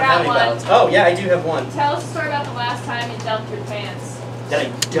 I don't have any ballots. Oh, yeah, I do have one. Tell us a story about the last time you dumped your pants. Did I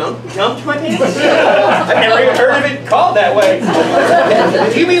dumped my pants? I've never even heard of it called that way.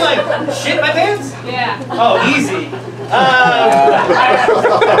 Do you mean like shit my pants? Yeah. Oh, easy. I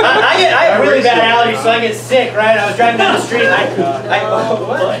have really bad allergies, so I get sick, right? I was driving down the street, what?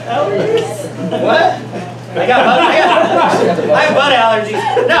 I have butt allergies.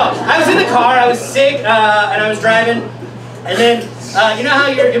 No, I was in the car, I was sick, and I was driving, and then, you know how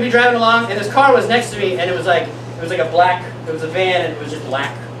you'll be driving along, and this car was next to me, and it was like a black, it was a van, and it was just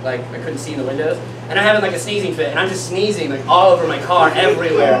black, like I couldn't see in the windows, and I'm having like a sneezing fit, and I'm just sneezing like all over my car,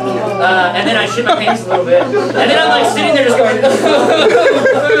 everywhere, and then I shit my pants a little bit, and then I'm like sitting there just going,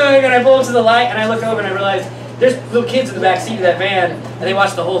 and I pull up to the light, and I look over, and I realize there's little kids in the back seat of that van, and they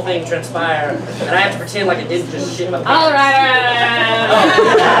watch the whole thing transpire, and I have to pretend like I didn't just shit my pants. All right.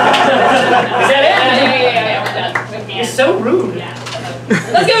 Is that it? Yeah, we're done. You're so rude. Yeah.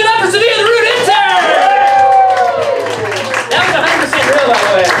 Let's give it up for Sophia the Rude Intern! That was 100% real, by the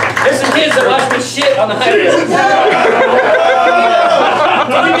way. There's some kids that watch me shit on the highway.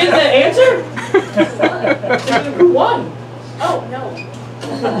 Did you get the answer? Who won? Oh, no.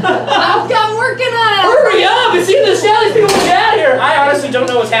 I'm working on it. Hurry up! It's either Sally's people will get out of here. I honestly don't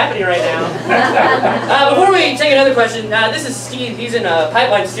know what's happening right now. Before we take another question, this is Steve. He's a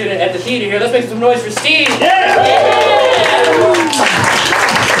pipeline student at the theater here. Let's make some noise for Steve. Yeah!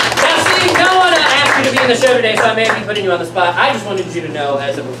 Now, Steve, no one asked you to be in the show today, so I may be putting you on the spot. I just wanted you to know,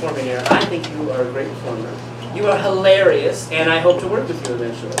 as a performer here, I think you are a great performer. You are hilarious, and I hope to work with you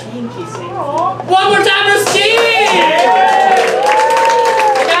eventually. Thank you, Sam. One more time for Steve!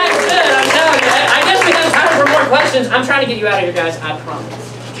 I guess we have time for more questions. I'm trying to get you out of here, guys. I promise.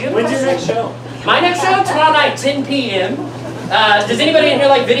 When's your next show? My next show? Tomorrow night, 10 p.m. Does anybody in here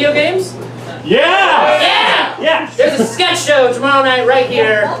like video games? Yeah! Yeah! Yeah! There's a sketch show tomorrow night right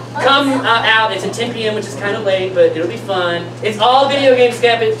here. Come out. It's at 10 p.m., which is kind of late, but it'll be fun. It's all video game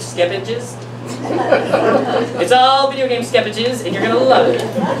sketches. It's all video game sketches, and you're going to love it.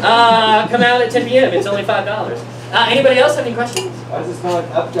 Come out at 10 p.m. It's only $5. Anybody else have any questions? Why does it smell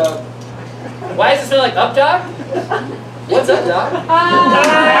like Up Dog? Why does it smell like Up Dog? What's Up Dog?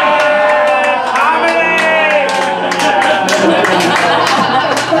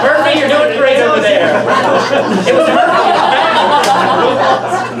 Murphy, you're doing great over there. It was Murphy.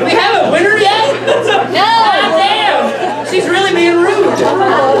 Do we have a winner yet? No. God damn. She's really being rude.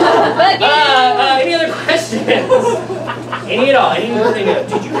 Any other questions? Any at all? Anything?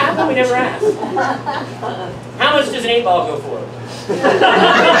 Did you have one? We never asked. How much does an 8-ball go for?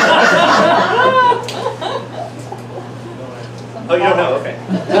 Oh, you don't know? Okay.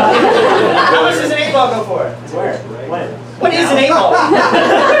 How much does an 8-ball go for? Where? When? What is an 8-ball?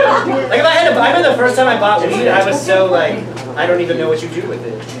 Like if I remember the first time I bought weed, I was so like, I don't even know what you do with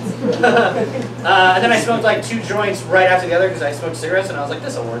it. And then I smoked like 2 joints right after the other because I smoked cigarettes, and I was like,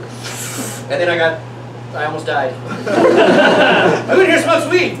 this'll work. And then I almost died. Who in here smokes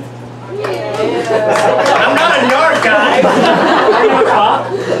weed? I'm not a yard guy. Are you a cop?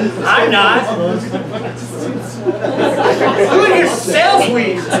 I'm not. Who in here sells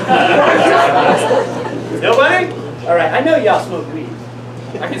weed? Nobody? Alright, I know y'all smoke weed.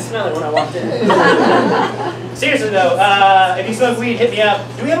 I can smell it when I walked in. Seriously though, if you smoke weed, hit me up.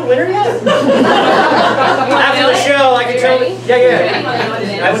 Do we have a winner yet? After the show, I can tell you.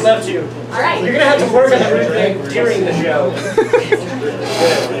 Yeah. I would love to. Alright. You're gonna have to work on the root thing during the show.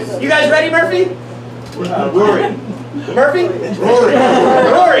 You guys ready, Murphy? Rory. Murphy? Rory.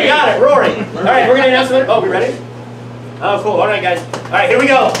 Rory, got it, Rory. Alright, we're gonna announce the winner. Oh, we ready? Oh, cool. Alright, guys. Alright, here we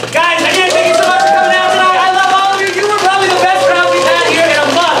go. Guys, again, thank you so much for coming out.